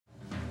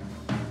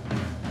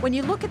When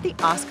you look at the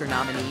Oscar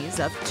nominees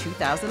of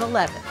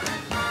 2011,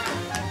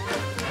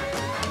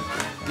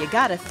 you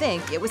gotta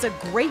think it was a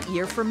great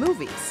year for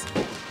movies.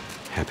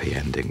 Happy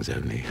endings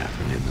only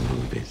happen in the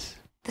movies.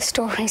 The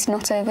story's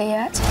not over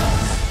yet.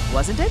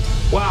 Wasn't it?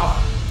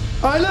 Wow.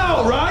 I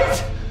know,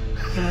 right?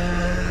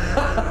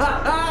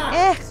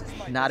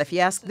 Not if you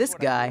ask this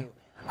guy.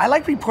 I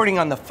like reporting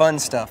on the fun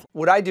stuff.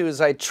 What I do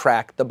is I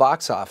track the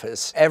box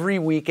office. Every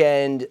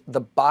weekend, the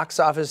box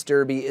office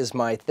derby is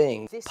my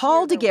thing.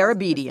 Paul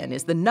DeGarabedian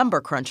is the number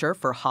cruncher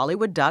for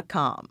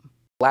Hollywood.com.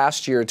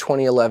 Last year,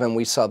 2011,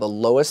 we saw the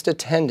lowest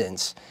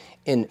attendance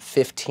in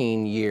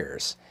 15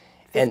 years.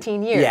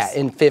 15 years? Yeah,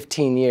 in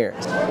 15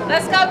 years.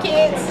 Let's go,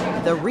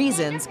 kids. The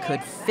reasons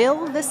could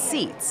fill the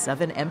seats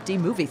of an empty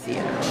movie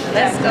theater.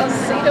 Let's go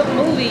see the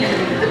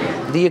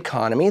movie. The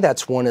economy,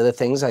 that's one of the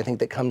things I think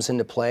that comes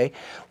into play.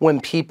 When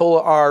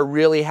people are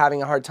really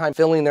having a hard time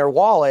filling their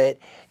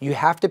wallet, you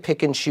have to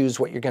pick and choose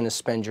what you're going to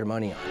spend your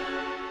money on.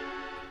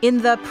 In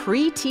the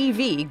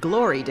pre-TV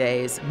glory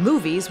days,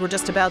 movies were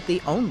just about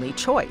the only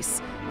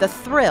choice. The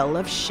thrill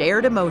of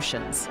shared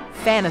emotions,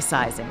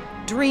 fantasizing,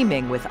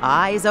 dreaming with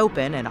eyes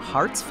open and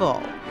hearts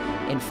full.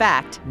 In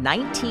fact,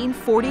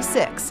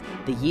 1946,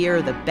 the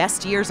year the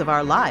best years of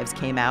our lives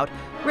came out,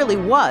 really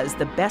was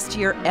the best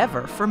year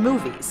ever for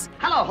movies.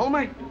 Hello,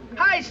 Homer.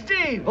 Hi,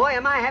 Steve. Boy,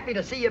 am I happy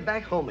to see you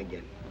back home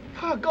again.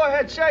 Oh, go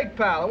ahead, shake,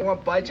 pal. I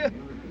won't bite you.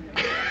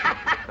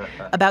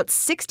 About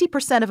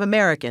 60% of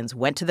Americans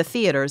went to the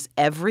theaters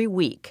every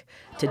week.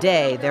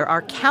 Today, there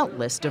are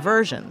countless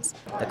diversions.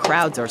 The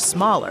crowds are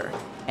smaller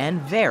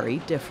and very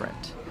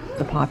different.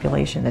 The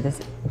population that is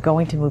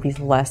going to movies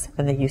less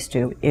than they used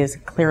to is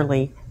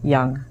clearly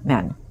young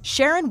men.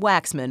 Sharon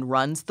Waxman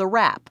runs The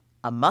Wrap,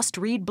 a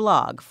must-read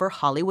blog for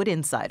Hollywood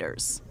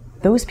insiders.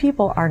 Those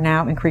people are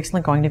now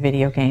increasingly going to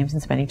video games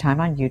and spending time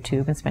on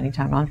YouTube and spending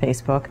time on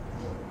Facebook.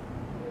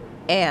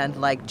 And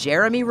like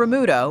Jeremy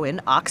Ramuto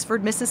in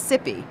Oxford,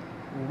 Mississippi,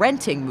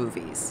 renting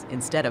movies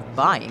instead of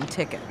buying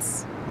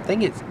tickets. I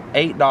think it's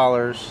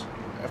 $8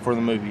 for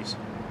the movies,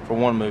 for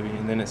one movie,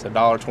 and then it's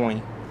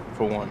 $1.20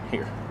 for one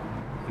here.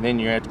 And then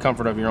you're at the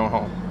comfort of your own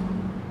home.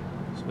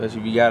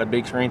 Especially if you got a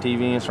big screen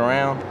TV and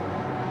surround,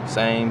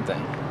 same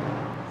thing.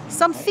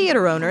 Some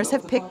theater owners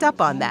have picked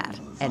up on that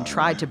and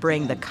tried to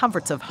bring the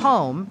comforts of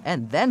home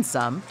and then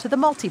some to the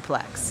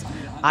multiplex.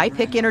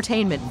 iPic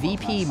Entertainment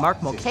VP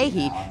Mark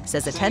Mulcahy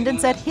says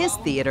attendance at his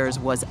theaters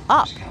was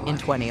up in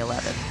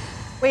 2011.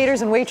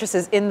 Waiters and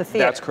waitresses in the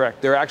theater. That's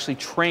correct. They're actually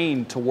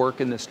trained to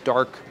work in this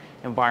dark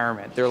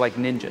environment. They're like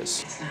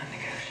ninjas.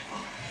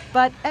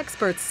 But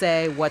experts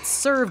say what's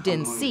served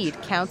in seat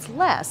counts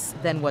less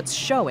than what's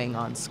showing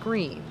on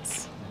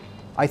screens.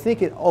 I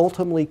think it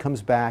ultimately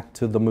comes back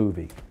to the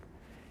movie.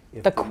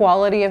 The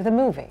quality of the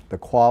movie. The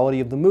quality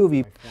of the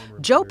movie.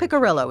 Joe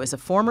Piccirillo is a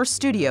former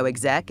studio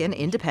exec and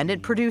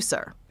independent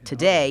producer.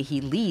 Today,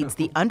 he leads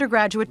the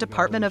undergraduate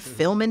department of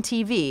film and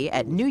TV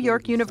at New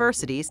York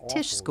University's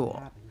Tisch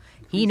School.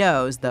 He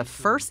knows the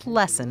first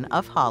lesson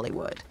of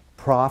Hollywood.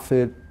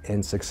 Profit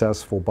and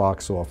successful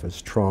box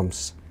office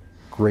trumps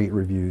great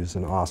reviews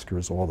and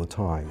Oscars all the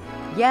time.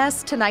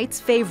 Yes, tonight's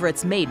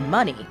favorites made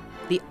money.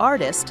 The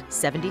Artist,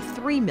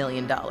 $73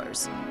 million.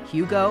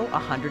 Hugo,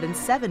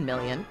 $107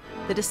 million.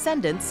 The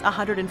Descendants,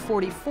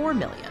 $144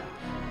 million.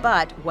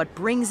 But what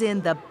brings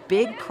in the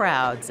big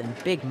crowds and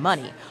big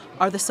money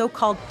are the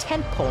so-called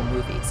tentpole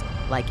movies,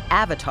 like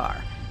Avatar,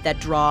 that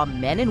draw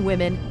men and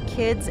women,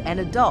 kids and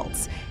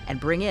adults, and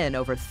bring in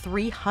over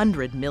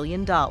 $300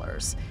 million.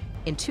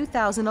 In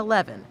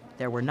 2011,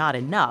 there were not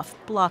enough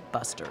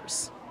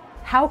blockbusters.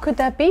 How could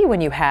that be when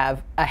you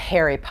have a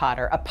Harry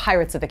Potter, a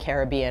Pirates of the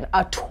Caribbean,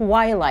 a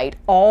Twilight,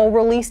 all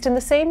released in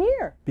the same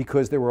year?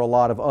 Because there were a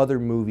lot of other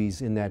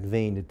movies in that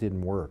vein that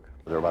didn't work.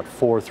 There were about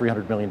four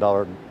 $300 million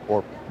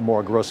or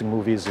more grossing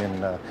movies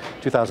in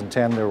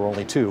 2010. There were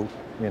only two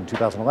in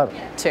 2011.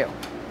 Two.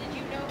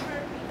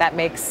 That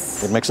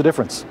makes... It makes a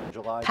difference.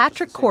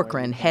 Patrick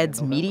Corcoran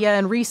heads media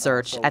and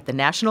research at the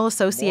National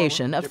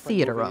Association of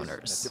Theater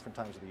Owners.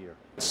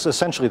 It's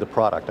essentially the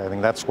product. I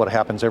think that's what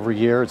happens every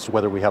year. It's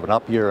whether we have an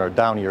up year or a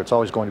down year. It's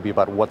always going to be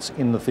about what's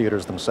in the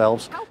theaters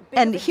themselves.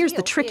 And here's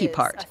the tricky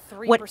part.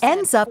 What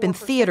ends up in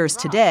theaters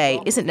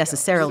today isn't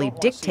necessarily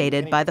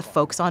dictated by the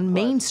folks on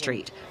Main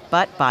Street,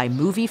 but by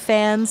movie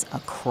fans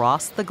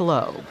across the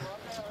globe.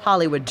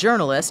 Hollywood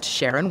journalist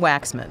Sharon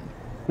Waxman.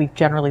 We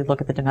generally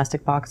look at the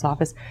domestic box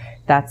office.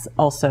 That's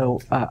also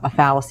a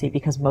fallacy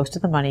because most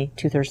of the money,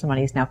 2/3 of the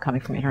money, is now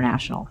coming from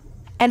international.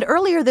 And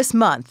earlier this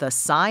month, a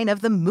sign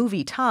of the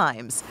movie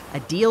times, a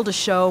deal to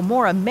show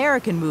more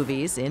American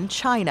movies in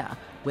China,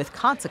 with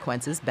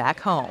consequences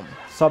back home.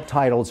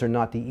 Subtitles are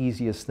not the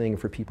easiest thing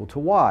for people to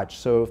watch,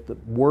 so if the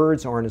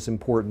words aren't as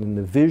important and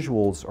the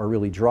visuals are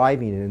really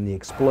driving it and the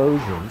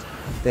explosions,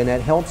 then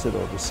that helps it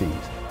overseas.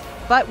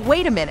 But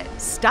wait a minute,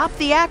 stop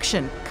the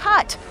action,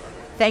 cut!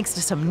 Thanks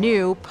to some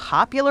new,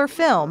 popular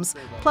films,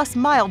 plus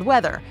mild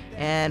weather,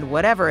 and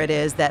whatever it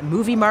is that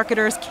movie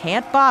marketers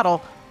can't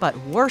bottle, but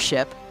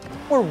worship.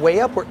 We're way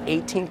up. We're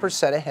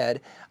 18%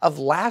 ahead of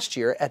last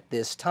year at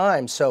this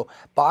time. So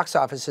box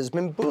office has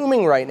been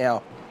booming right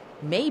now.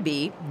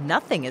 Maybe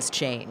nothing has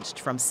changed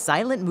from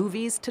silent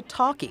movies to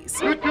talkies.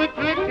 Goodbye.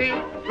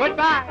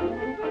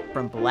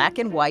 From black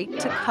and white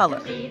to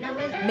color.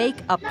 Make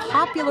a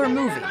popular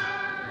movie,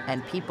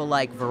 and people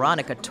like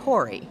Veronica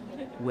Torrey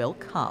will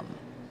come.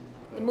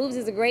 The movies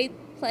is a great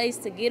place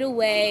to get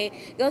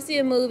away, go see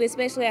a movie,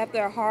 especially after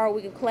a hard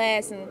week of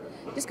class, and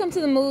just come to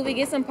the movie,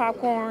 get some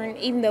popcorn,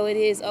 even though it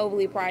is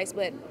overly priced,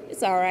 but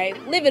it's all right.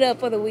 Live it up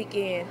for the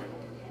weekend.